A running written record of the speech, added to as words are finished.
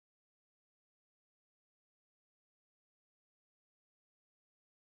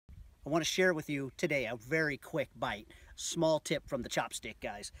I want to share with you today a very quick bite. Small tip from the chopstick,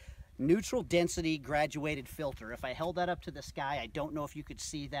 guys. Neutral density graduated filter. If I held that up to the sky, I don't know if you could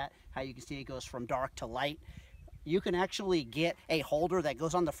see that, how you can see it goes from dark to light. You can actually get a holder that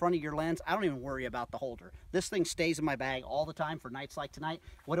goes on the front of your lens. I don't even worry about the holder. This thing stays in my bag all the time for nights like tonight.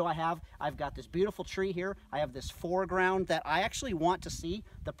 What do I have? I've got this beautiful tree here. I have this foreground that I actually want to see.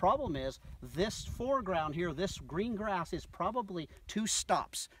 The problem is this foreground here, this green grass is probably 2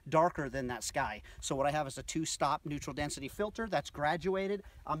 stops darker than that sky. So what I have is a 2-stop neutral density filter that's graduated.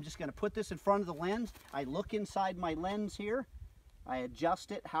 I'm just gonna put this in front of the lens. I look inside my lens here. I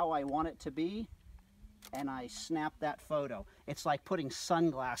adjust it how I want it to be, and I snap that photo. It's like putting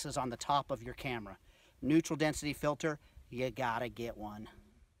sunglasses on the top of your camera. Neutral density filter, you gotta get one.